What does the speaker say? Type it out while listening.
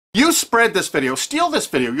You spread this video, steal this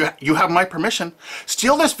video, you have my permission.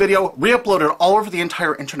 Steal this video, re-upload it all over the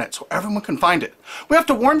entire internet so everyone can find it. We have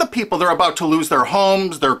to warn the people they're about to lose their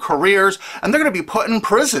homes, their careers, and they're going to be put in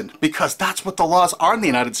prison because that's what the laws are in the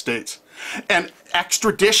United States. And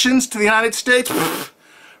extraditions to the United States? Pfft,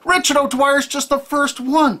 Richard O'Dwyer's just the first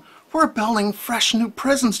one. We're building fresh new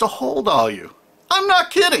prisons to hold all you. I'm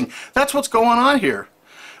not kidding. That's what's going on here.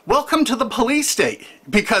 Welcome to the police state,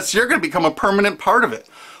 because you're going to become a permanent part of it.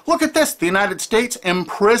 Look at this. The United States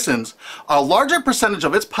imprisons a larger percentage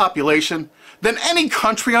of its population than any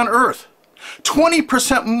country on earth.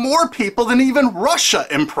 20% more people than even Russia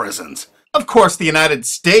imprisons. Of course, the United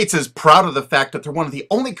States is proud of the fact that they're one of the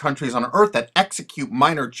only countries on earth that execute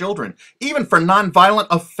minor children, even for non-violent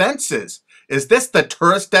offenses. Is this the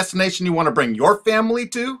tourist destination you want to bring your family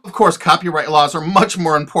to? Of course, copyright laws are much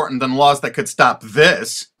more important than laws that could stop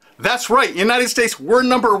this. That's right, United States, we're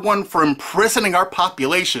number one for imprisoning our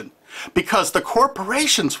population because the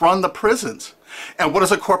corporations run the prisons. And what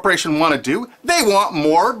does a corporation want to do? They want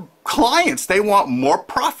more clients. They want more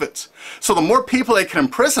profits. So the more people they can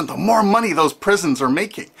imprison, the more money those prisons are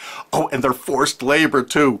making. Oh, and they're forced labor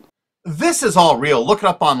too. This is all real. Look it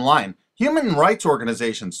up online. Human rights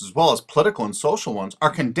organizations, as well as political and social ones,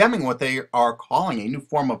 are condemning what they are calling a new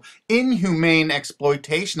form of inhumane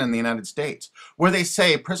exploitation in the United States, where they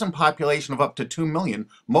say a prison population of up to 2 million,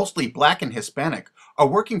 mostly black and Hispanic, are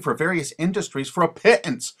working for various industries for a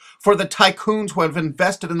pittance for the tycoons who have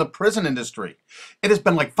invested in the prison industry. It has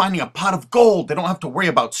been like finding a pot of gold. They don't have to worry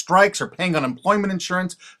about strikes or paying unemployment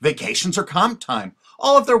insurance, vacations, or comp time.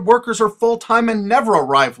 All of their workers are full-time and never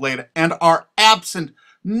arrive late and are absent,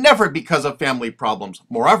 never because of family problems.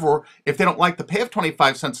 Moreover, if they don't like the pay of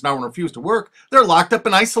 25 cents an hour and refuse to work, they're locked up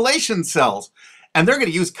in isolation cells. And they're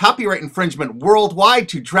going to use copyright infringement worldwide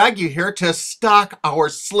to drag you here to stock our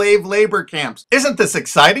slave labor camps. Isn't this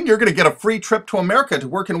exciting? You're going to get a free trip to America to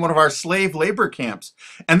work in one of our slave labor camps.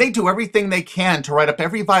 And they do everything they can to write up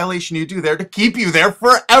every violation you do there to keep you there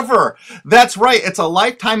forever. That's right. It's a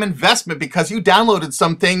lifetime investment because you downloaded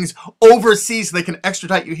some things overseas so they can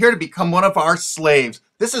extradite you here to become one of our slaves.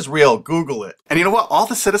 This is real. Google it. And you know what? All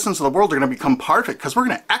the citizens of the world are going to become part of it because we're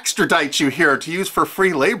going to extradite you here to use for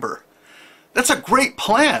free labor. That's a great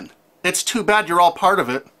plan. It's too bad you're all part of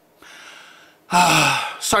it.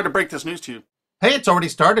 Sorry to break this news to you. Hey, it's already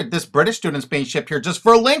started. This British student's being shipped here just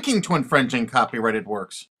for linking to infringing copyrighted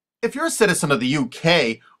works. If you're a citizen of the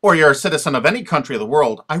UK, or you're a citizen of any country of the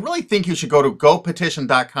world, I really think you should go to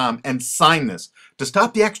gopetition.com and sign this to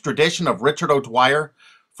stop the extradition of Richard O'Dwyer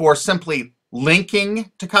for simply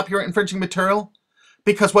linking to copyright infringing material.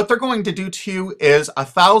 Because what they're going to do to you is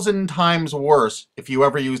 1,000 times worse if you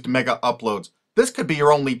ever used mega uploads. This could be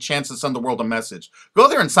your only chance to send the world a message. Go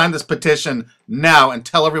there and sign this petition now and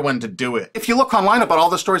tell everyone to do it. If you look online about all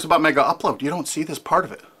the stories about mega upload, you don't see this part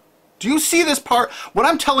of it. Do you see this part? What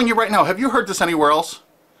I'm telling you right now, have you heard this anywhere else?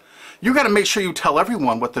 You got to make sure you tell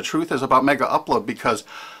everyone what the truth is about mega upload because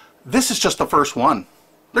this is just the first one.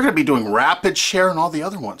 They're going to be doing rapid share and all the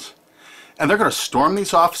other ones. And they're going to storm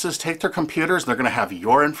these offices, take their computers, and they're going to have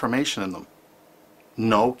your information in them.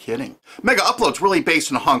 No kidding. Mega Upload's really based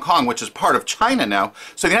in Hong Kong, which is part of China now.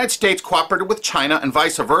 So the United States cooperated with China and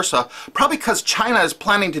vice versa, probably because China is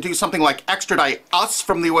planning to do something like extradite us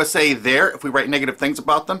from the USA there if we write negative things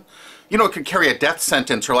about them. You know, it could carry a death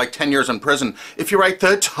sentence or like 10 years in prison if you write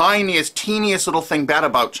the tiniest, teeniest little thing bad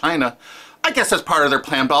about China. I guess that's part of their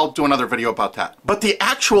plan, but I'll do another video about that. But the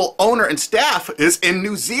actual owner and staff is in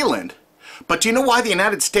New Zealand. But do you know why the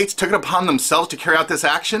United States took it upon themselves to carry out this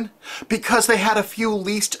action? Because they had a few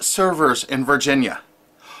leased servers in Virginia.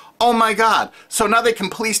 Oh my God. So now they can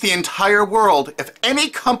police the entire world if any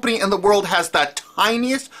company in the world has that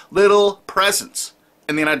tiniest little presence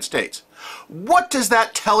in the United States. What does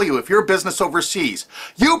that tell you if you're a business overseas?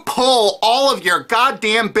 You pull all of your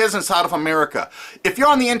goddamn business out of America. If you're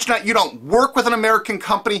on the internet, you don't work with an American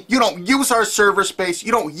company, you don't use our server space,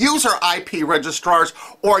 you don't use our IP registrars,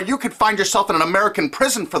 or you could find yourself in an American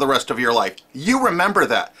prison for the rest of your life. You remember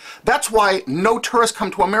that. That's why no tourists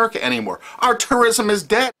come to America anymore. Our tourism is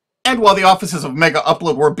dead. And while the offices of Mega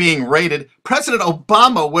Upload were being raided, President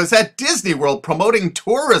Obama was at Disney World promoting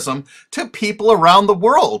tourism to people around the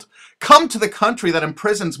world. Come to the country that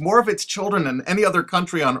imprisons more of its children than any other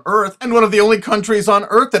country on Earth, and one of the only countries on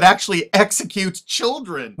Earth that actually executes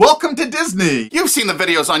children. Welcome to Disney! You've seen the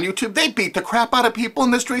videos on YouTube. They beat the crap out of people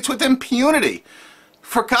in the streets with impunity.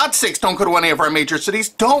 For God's sakes, don't go to any of our major cities.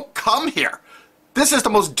 Don't come here. This is the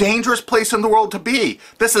most dangerous place in the world to be.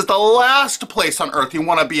 This is the last place on earth you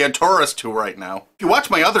want to be a tourist to right now. If you watch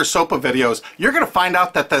my other SOPA videos, you're going to find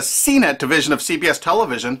out that the CNET division of CBS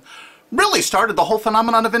television really started the whole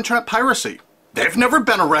phenomenon of internet piracy. They've never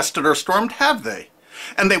been arrested or stormed, have they?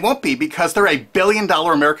 And they won't be because they're a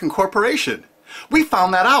billion-dollar American corporation. We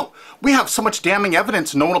found that out. We have so much damning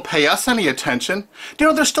evidence no one will pay us any attention. Do you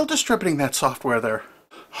know they're still distributing that software there?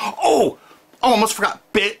 Oh, almost forgot.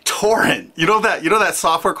 BitTorrent. You know that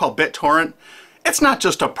software called BitTorrent? It's not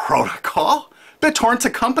just a protocol. BitTorrent's a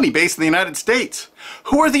company based in the United States.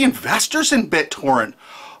 Who are the investors in BitTorrent?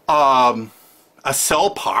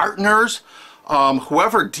 Accel Partners,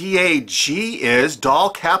 whoever DAG is, Dahl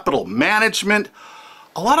Capital Management.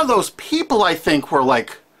 A lot of those people, I think, were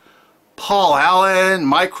like Paul Allen,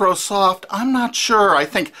 Microsoft. I'm not sure. I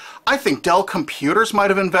think Dell Computers might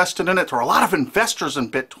have invested in it. There are a lot of investors in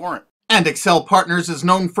BitTorrent. And Accel Partners is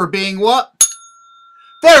known for being what?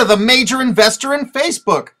 They're the major investor in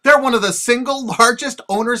Facebook. They're one of the single largest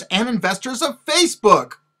owners and investors of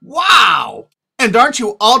Facebook. Wow! And aren't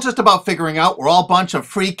you all just about figuring out we're all a bunch of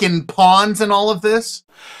freaking pawns in all of this?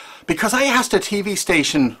 Because I asked a TV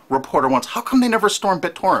station reporter once, how come they never stormed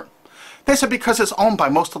BitTorrent? They said because it's owned by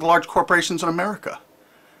most of the large corporations in America.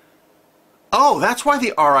 Oh, that's why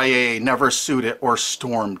the RIAA never sued it or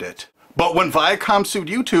stormed it. But when Viacom sued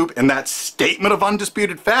YouTube in that statement of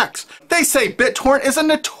undisputed facts, they say BitTorrent is a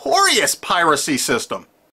notorious piracy system.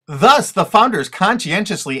 Thus, the founders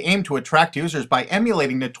conscientiously aim to attract users by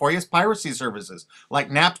emulating notorious piracy services like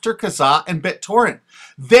Napster, Kazaa, and BitTorrent.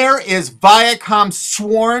 There is Viacom's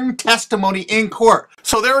sworn testimony in court.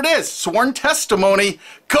 So there it is, sworn testimony.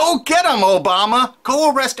 Go get them, Obama.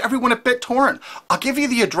 Go arrest everyone at BitTorrent. I'll give you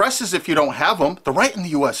the addresses if you don't have them. They're right in the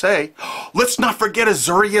USA. Let's not forget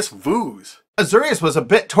Azurius Vooz. Azurius was a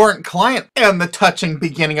BitTorrent client, and the touching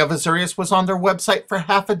beginning of Azurius was on their website for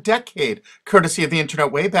half a decade, courtesy of the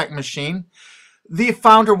Internet Wayback Machine. The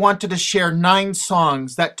founder wanted to share 9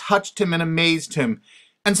 songs that touched him and amazed him,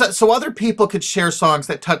 and so other people could share songs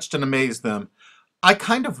that touched and amazed them. I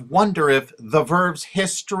kind of wonder if The Verve's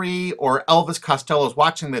History or Elvis Costello's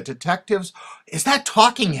Watching the Detectives, is that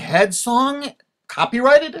Talking Head song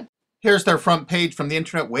copyrighted? Here's their front page from the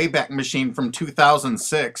Internet Wayback Machine from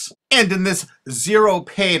 2006. And in this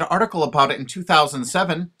zero-paid article about it in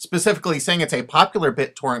 2007, specifically saying it's a popular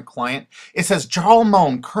BitTorrent client, it says Jarl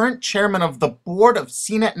Moan, current chairman of the board of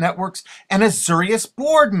CNET Networks and Azurius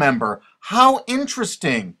board member. How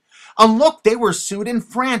interesting. And look, they were sued in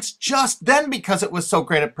France just then because it was so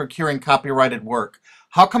great at procuring copyrighted work.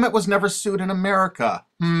 How come it was never sued in America?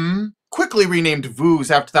 Quickly renamed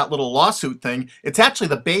Vooz after that little lawsuit thing, it's actually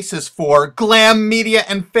the basis for Glam Media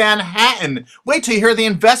and Fanhattan. Wait till you hear the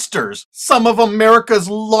investors. Some of America's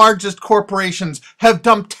largest corporations have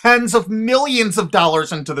dumped tens of millions of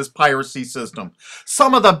dollars into this piracy system.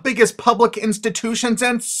 Some of the biggest public institutions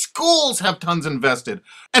and schools have tons invested.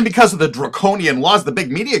 And because of the draconian laws the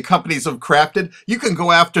big media companies have crafted, you can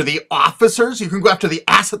go after the officers, you can go after the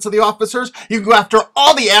assets of the officers, you can go after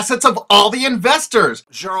all the assets of all the investors.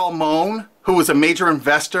 Jarl Moan, who was a major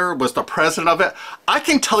investor, was the president of it. I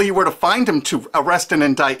can tell you where to find him to arrest and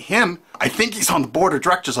indict him. I think he's on the board of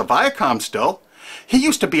directors of Viacom still. He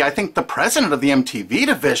used to be, I think, the president of the MTV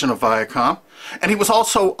division of Viacom. And he was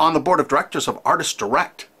also on the board of directors of Artist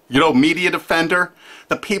Direct. You know, Media Defender,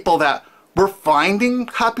 the people that were finding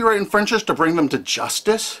copyright infringers to bring them to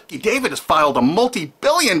justice. David has filed a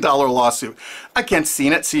multi-billion-dollar lawsuit against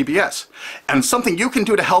CNET CBS. And something you can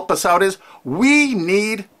do to help us out is, we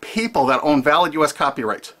need people that own valid US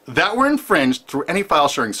copyrights that were infringed through any file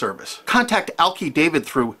sharing service. Contact Alki David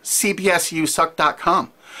through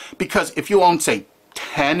cbsusuck.com. Because if you own, say,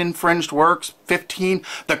 10 infringed works, 15,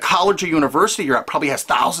 the college or university you're at probably has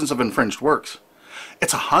thousands of infringed works.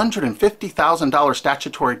 It's $150,000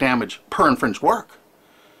 statutory damage per infringed work.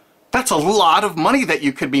 That's a lot of money that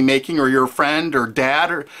you could be making, or your friend or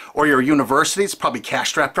dad or your university is probably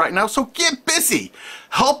cash-strapped right now. So get busy.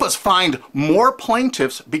 Help us find more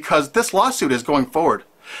plaintiffs because this lawsuit is going forward.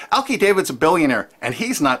 Alki David's a billionaire and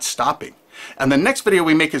he's not stopping. And the next video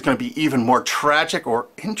we make is going to be even more tragic or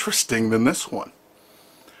interesting than this one.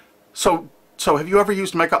 So have you ever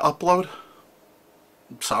used Mega Upload?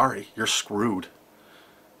 I'm sorry, you're screwed.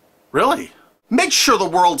 Really? Make sure the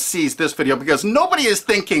world sees this video because nobody is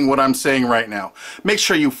thinking what I'm saying right now. Make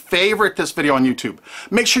sure you favorite this video on YouTube.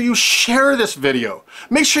 Make sure you share this video.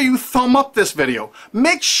 Make sure you thumb up this video.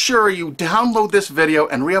 Make sure you download this video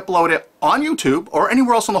and re-upload it on YouTube or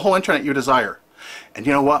anywhere else on the whole internet you desire. And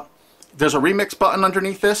you know what? There's a remix button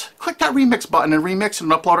underneath this. Click that remix button and remix it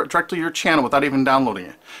and upload it directly to your channel without even downloading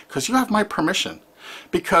it. Because you have my permission.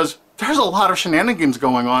 Because there's a lot of shenanigans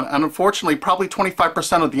going on, and unfortunately probably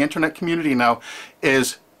 25% of the internet community now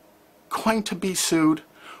is going to be sued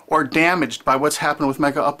or damaged by what's happened with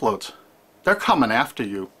Mega Uploads. They're coming after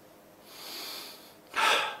you.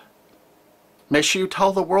 Make sure you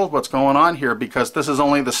tell the world what's going on here, because this is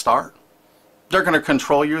only the start. They're going to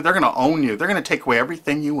control you. They're going to own you. They're going to take away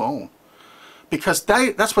everything you own. Because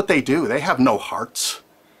that's what they do. They have no hearts.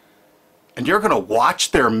 And you're going to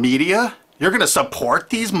watch their media? You're going to support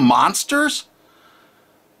these monsters?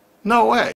 No way.